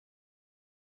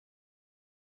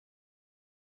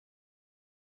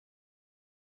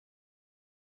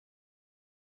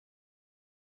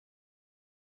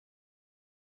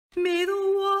May the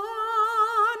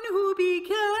one who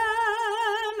began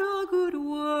a good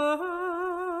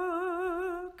work,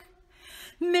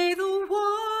 may the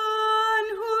one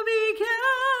who began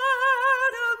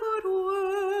a good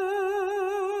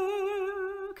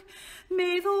work,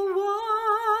 may the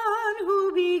one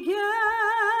who began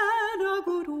a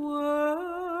good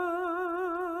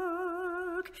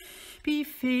work be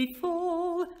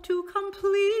faithful to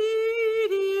complete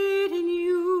it in you.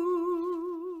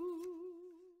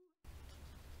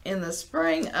 In the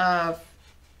spring of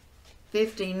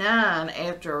 59,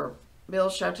 after Bill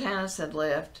Shotanis had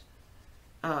left,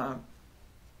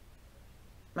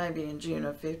 maybe in June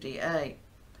of 58,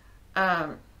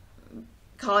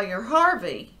 Collier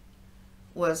Harvey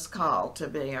was called to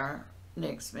be our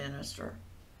next minister.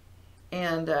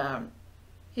 And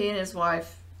he and his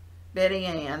wife, Betty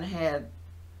Ann, had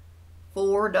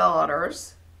 4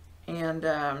 daughters. And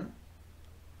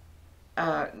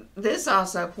this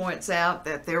also points out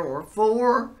that there were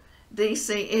 4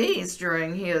 DCEs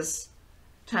during his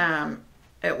time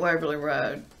at Waverly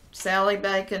Road: Sally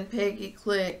Bacon, Peggy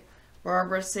Click,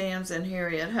 Barbara Sims, and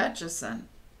Harriet Hutchison.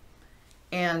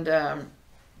 And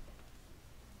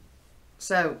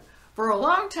so for a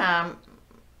long time,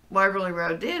 Waverly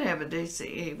Road did have a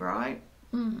DCE, right?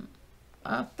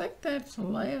 I think that's the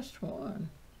last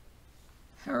one.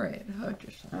 Harriet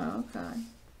Hutchison. Oh, okay.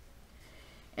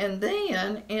 And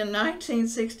then in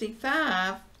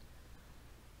 1965,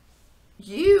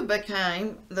 you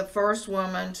became the first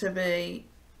woman to be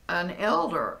an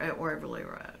elder at Waverly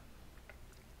Road.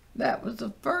 That was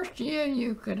the first year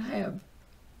you could have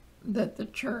that the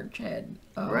church had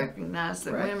recognized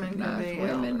that women could be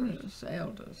women as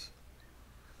elders.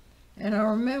 And I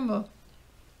remember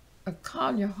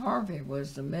Collier Harvey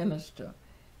was the minister,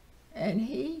 and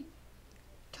he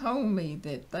told me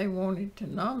that they wanted to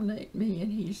nominate me,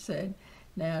 and he said,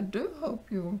 "Now I do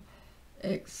hope you'll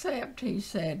accept." He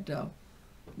said,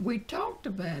 "We talked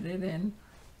about it, and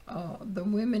the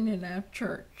women in our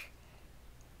church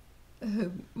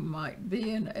who might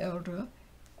be an elder,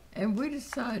 and we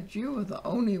decided you were the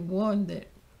only one that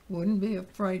wouldn't be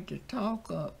afraid to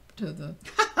talk up to the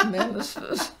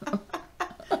ministers."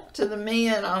 To the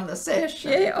men on the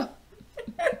session. Yeah.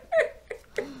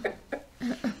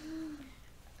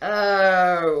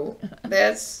 Oh,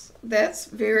 that's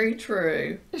very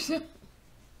true.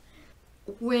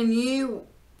 When you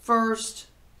first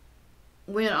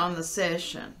went on the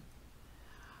session,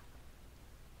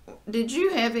 did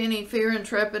you have any fear and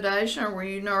trepidation, or were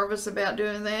you nervous about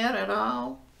doing that at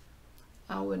all?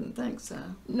 I wouldn't think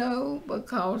so. No,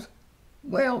 because,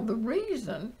 well, the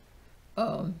reason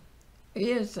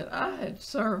is that I had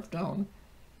served on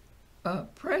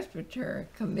Presbyterian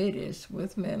committees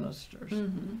with ministers.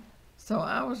 So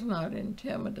I was not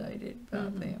intimidated by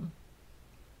them.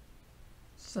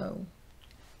 So,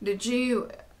 did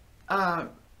you, as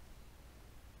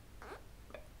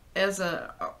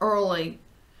an early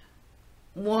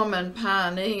woman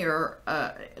pioneer,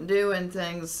 doing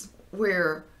things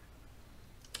where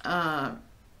a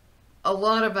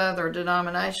lot of other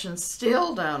denominations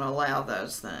still don't allow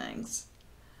those things,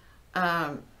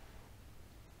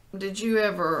 did you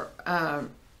ever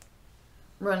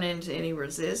run into any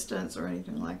resistance or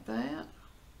anything like that?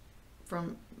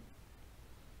 From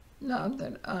not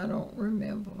that I don't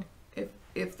remember.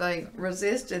 If they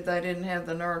resisted, they didn't have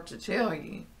the nerve to tell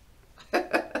you.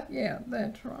 Yeah,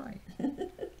 that's right.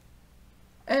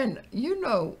 And you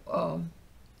know,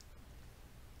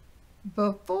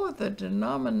 before the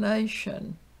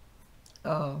denomination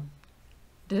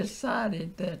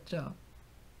decided that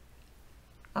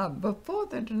before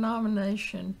the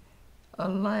denomination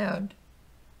allowed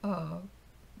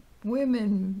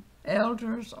women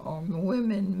elders or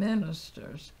women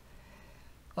ministers,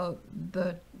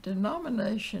 the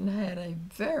denomination had a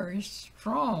very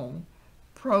strong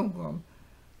program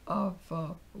of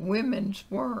women's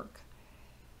work.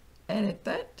 And at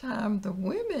that time, the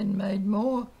women made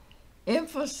more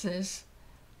emphasis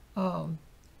on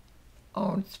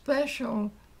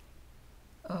special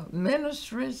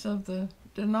ministries of the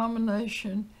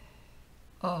denomination,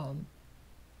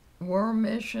 were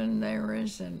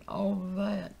missionaries and all of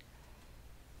that.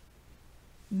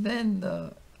 Then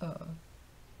the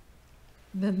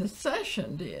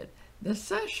session did. The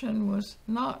session was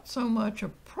not so much a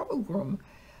program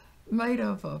made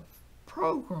of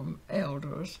program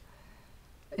elders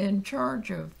in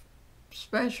charge of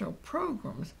special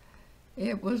programs.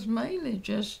 It was mainly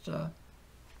just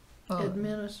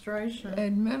administration.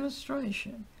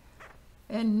 Administration.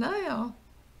 And now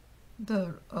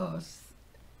the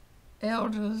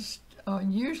elders are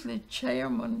usually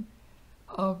chairman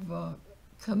of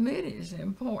committees,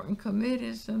 important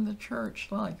committees in the church,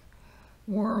 like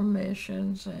worm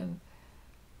missions and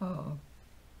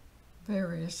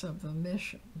various of the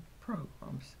mission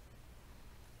programs.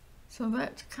 So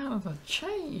that's kind of a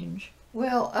change.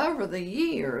 Well, over the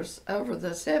years, over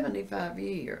the 75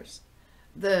 years,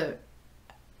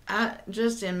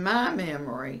 just in my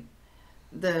memory,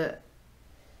 the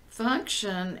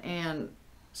function and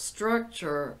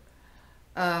structure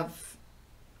of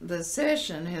the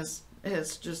session has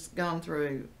just gone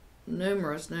through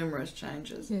numerous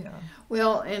changes. Yeah.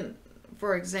 Well,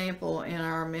 for example, in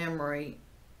our memory,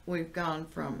 we've gone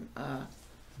from a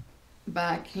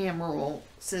bicameral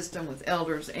system with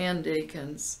elders and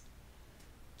deacons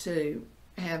to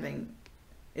having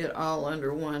it all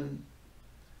under one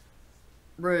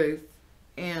roof,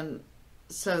 and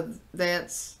so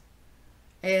that's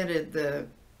added the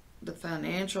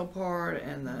financial part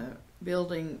and the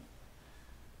building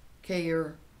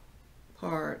care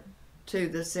part to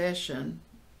the session,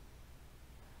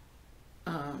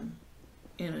 in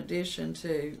addition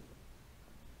to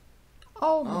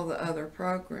all the other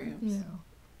programs. Yeah,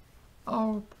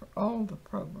 all the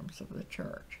programs of the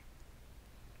church.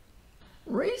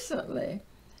 Recently,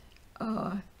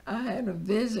 I had a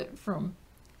visit from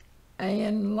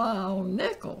Ann Lyle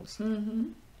Nichols,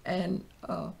 and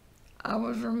I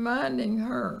was reminding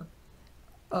her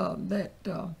that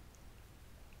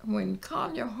when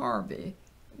Collier Harvey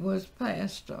was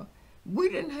pastor, we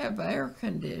didn't have air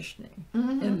conditioning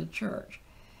in the church,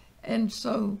 and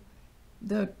so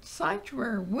the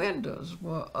sanctuary windows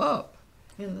were up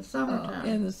in the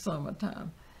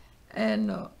summertime.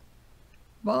 And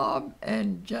Bob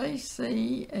and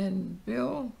J.C. and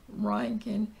Bill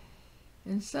Rankin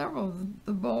and several of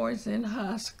the boys in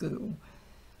high school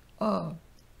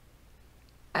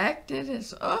acted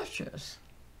as ushers.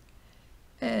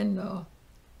 And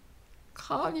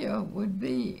Collier would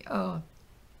be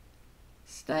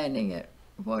standing at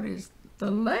what is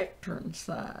the lectern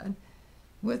side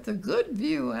with a good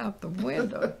view out the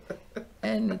window.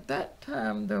 And at that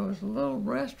time, there was a little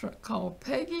restaurant called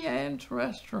Peggy Ann's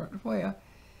Restaurant where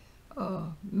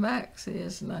Max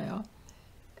is now.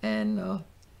 And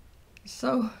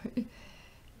so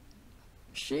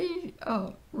she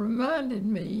reminded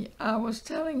me, I was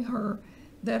telling her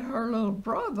that her little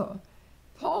brother,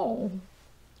 Paul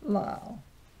Lyle,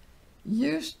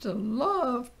 used to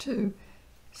love to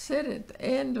sit at the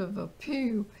end of a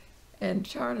pew and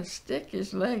try to stick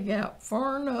his leg out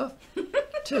far enough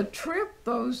to trip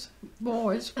those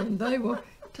boys when they were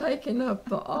taking up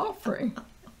the offering.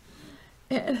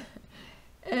 And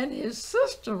his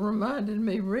sister reminded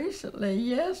me recently,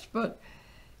 yes, but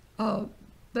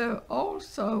there are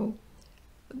also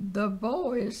the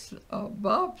boys of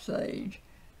Bob's age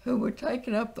who were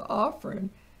taking up the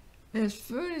offering. As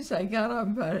soon as they got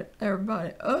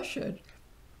everybody ushered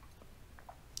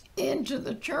into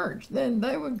the church, then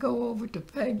they would go over to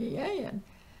Peggy Ann,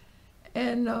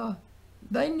 and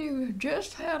they knew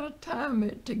just how to time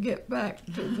it to get back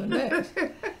to the next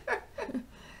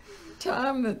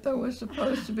time that they were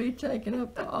supposed to be taking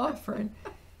up the offering.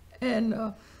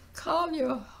 And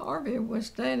Collier Harvey was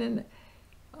standing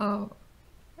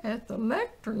at the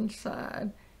lectern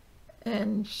side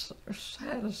and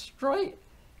had a straight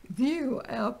view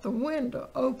out the window,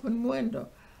 open window,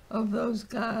 of those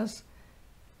guys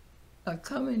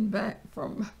coming back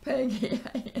from Peggy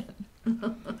Ann.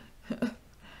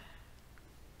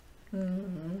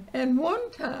 And one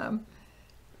time,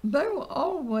 they were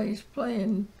always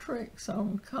playing tricks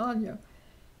on Collier.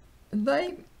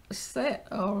 They set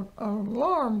an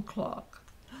alarm clock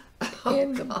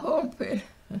in the pulpit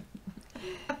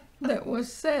that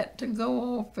was set to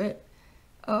go off at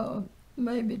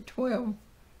maybe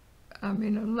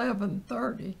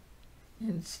 11:30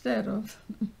 instead of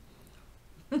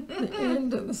the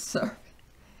end of the service.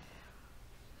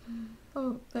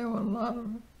 Oh, there were a lot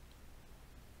of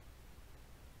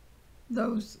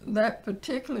that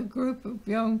particular group of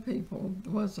young people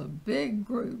was a big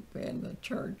group in the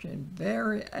church and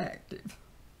very active.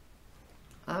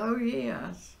 Oh,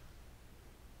 yes.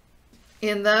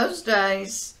 In those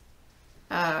days,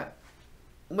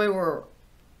 we were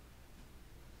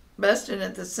busting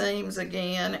at the seams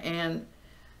again, and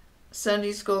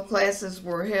Sunday school classes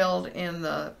were held in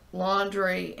the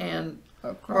laundry and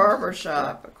barber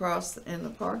shop in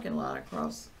the parking lot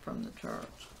across from the church.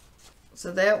 So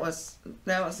that was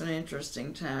an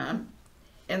interesting time.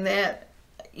 And that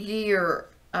year,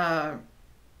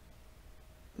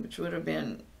 which would have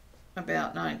been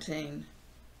about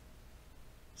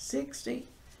 1960,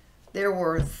 there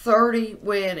were 30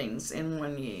 weddings in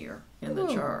one year in the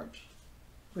church,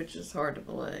 which is hard to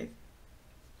believe.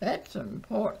 That's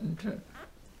important to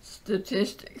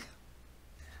statistic.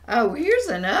 Oh, here's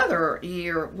another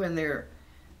year when they're,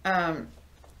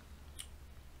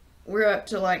 we're up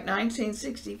to like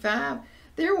 1965.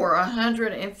 There were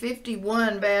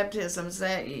 151 baptisms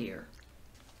that year.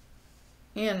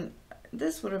 And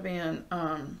this would have been,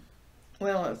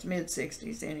 well, it was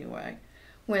mid-60s anyway,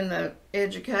 when the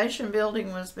education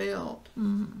building was built.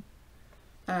 Mm-hmm.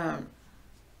 And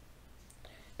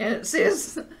it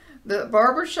says the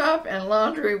barbershop and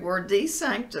laundry were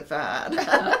desanctified.